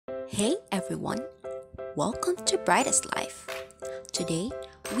Hey everyone, welcome to Brightest Life. Today,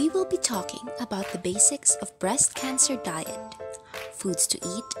 we will be talking about the basics of breast cancer diet, foods to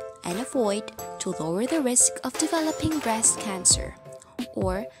eat and avoid to lower the risk of developing breast cancer,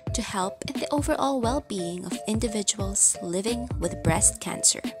 or to help in the overall well-being of individuals living with breast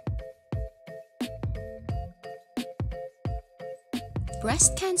cancer.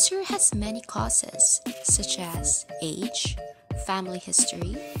 Breast cancer has many causes, such as age, family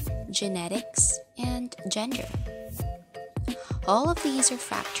history, genetics, and gender. All of these are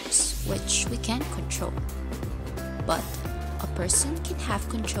factors which we can't control, but a person can have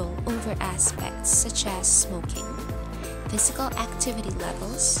control over aspects such as smoking, physical activity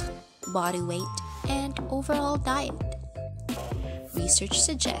levels, body weight, and overall diet. Research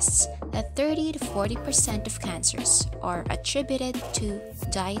suggests that 30 to 40% of cancers are attributed to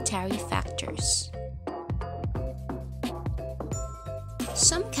dietary factors.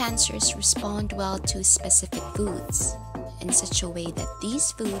 Some cancers respond well to specific foods, in such a way that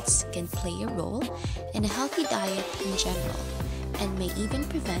these foods can play a role in a healthy diet in general, and may even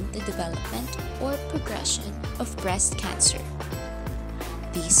prevent the development or progression of breast cancer.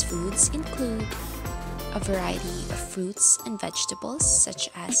 These foods include a variety of fruits and vegetables such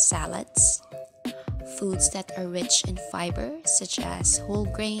as salads, foods that are rich in fiber such as whole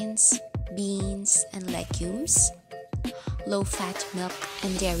grains, beans, and legumes, low-fat milk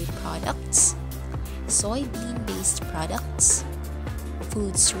and dairy products, soybean-based products,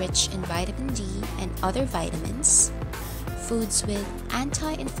 foods rich in vitamin D and other vitamins, foods with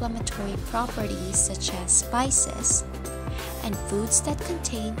anti-inflammatory properties such as spices, and foods that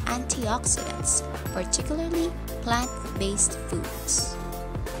contain antioxidants, particularly plant-based foods.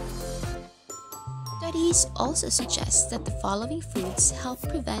 Studies also suggest that the following foods help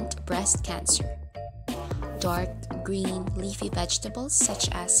prevent breast cancer: dark green leafy vegetables such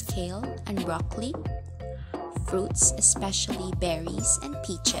as kale and broccoli, fruits especially berries and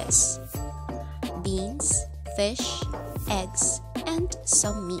peaches, beans, fish, eggs, and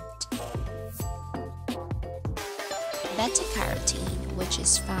some meat. Beta-carotene, which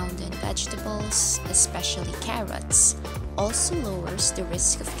is found in vegetables, especially carrots, also lowers the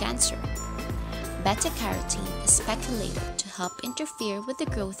risk of cancer. Beta-carotene is speculated to help interfere with the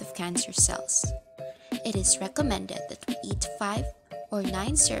growth of cancer cells. It is recommended that we eat 5 or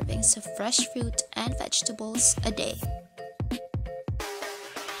 9 servings of fresh fruit and vegetables a day.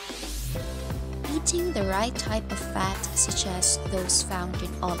 Eating the right type of fat, such as those found in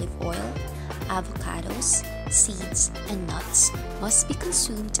olive oil, avocados, seeds, and nuts, must be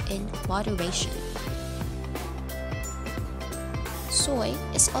consumed in moderation. Soy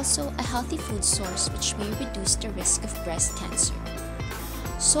is also a healthy food source which may reduce the risk of breast cancer.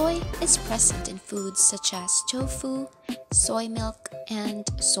 Soy is present in foods such as tofu, soy milk, and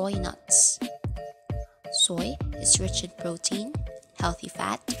soy nuts. Soy is rich in protein, healthy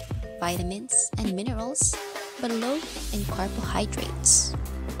fat, vitamins, and minerals, but low in carbohydrates.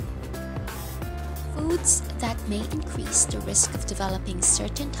 Foods that may increase the risk of developing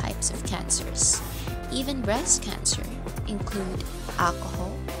certain types of cancers, even breast cancer, include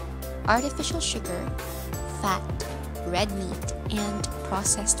alcohol, artificial sugar, fat, red meat, and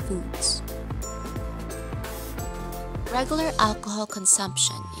processed foods. Regular alcohol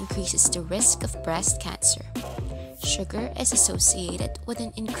consumption increases the risk of breast cancer. Sugar is associated with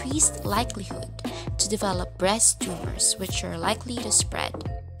an increased likelihood to develop breast tumors, which are likely to spread.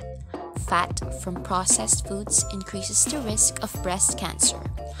 Fat from processed foods increases the risk of breast cancer,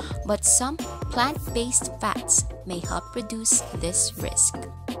 but some plant-based fats may help reduce this risk.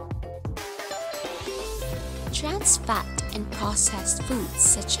 Trans fat in processed foods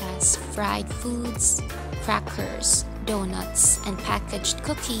such as fried foods, crackers, donuts, and packaged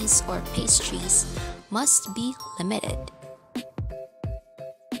cookies or pastries must be limited.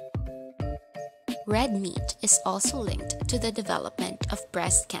 Red meat is also linked to the development of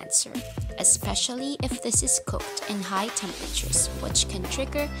breast cancer, especially if this is cooked in high temperatures, which can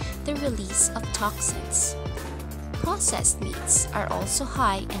trigger the release of toxins. Processed meats are also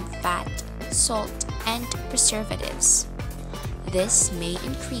high in fat, salt, and preservatives. This may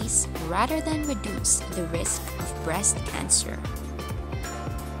increase rather than reduce the risk of breast cancer.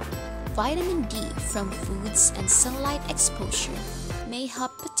 Vitamin D from foods and sunlight exposure may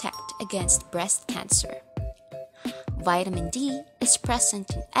help protect against breast cancer. Vitamin D is present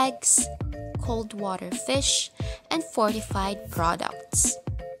in eggs, cold water fish, and fortified products.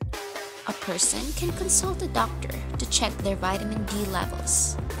 A person can consult a doctor to check their vitamin D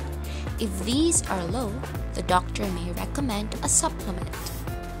levels. If these are low, the doctor may recommend a supplement.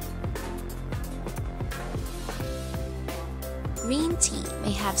 Green tea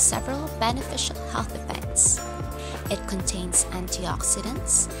may have several beneficial health effects. It contains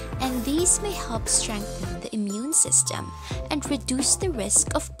antioxidants, and these may help strengthen the immune system and reduce the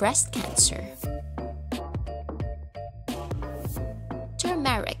risk of breast cancer.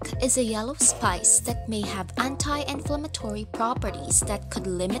 Turmeric is a yellow spice that may have anti-inflammatory properties that could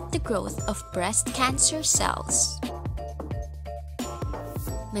limit the growth of breast cancer cells.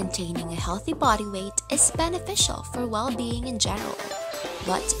 Maintaining a healthy body weight is beneficial for well-being in general,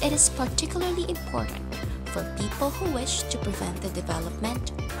 but it is particularly important for people who wish to prevent the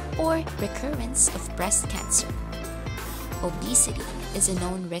development or recurrence of breast cancer. Obesity is a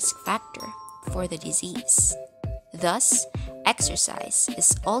known risk factor for the disease. Thus, exercise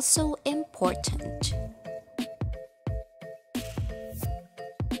is also important.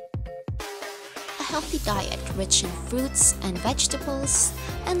 A healthy diet rich in fruits and vegetables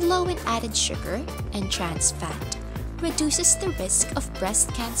and low in added sugar and trans fat reduces the risk of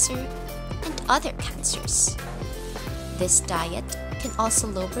breast cancer and other cancers. This diet can also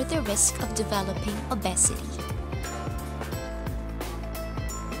lower the risk of developing obesity.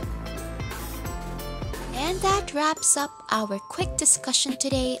 And that wraps up our quick discussion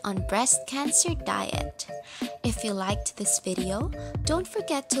today on breast cancer diet. If you liked this video, don't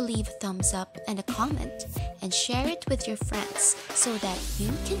forget to leave a thumbs up and a comment and share it with your friends so that you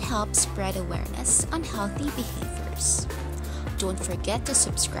can help spread awareness on healthy behaviors. Don't forget to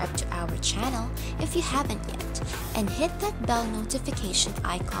subscribe to our channel if you haven't yet, and hit that bell notification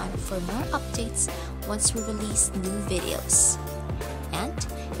icon for more updates once we release new videos. And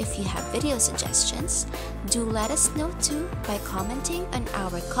if you have video suggestions, do let us know too by commenting on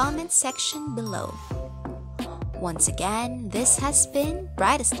our comment section below. Once again, this has been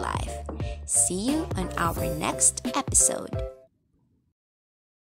Brightest Life. See you on our next episode.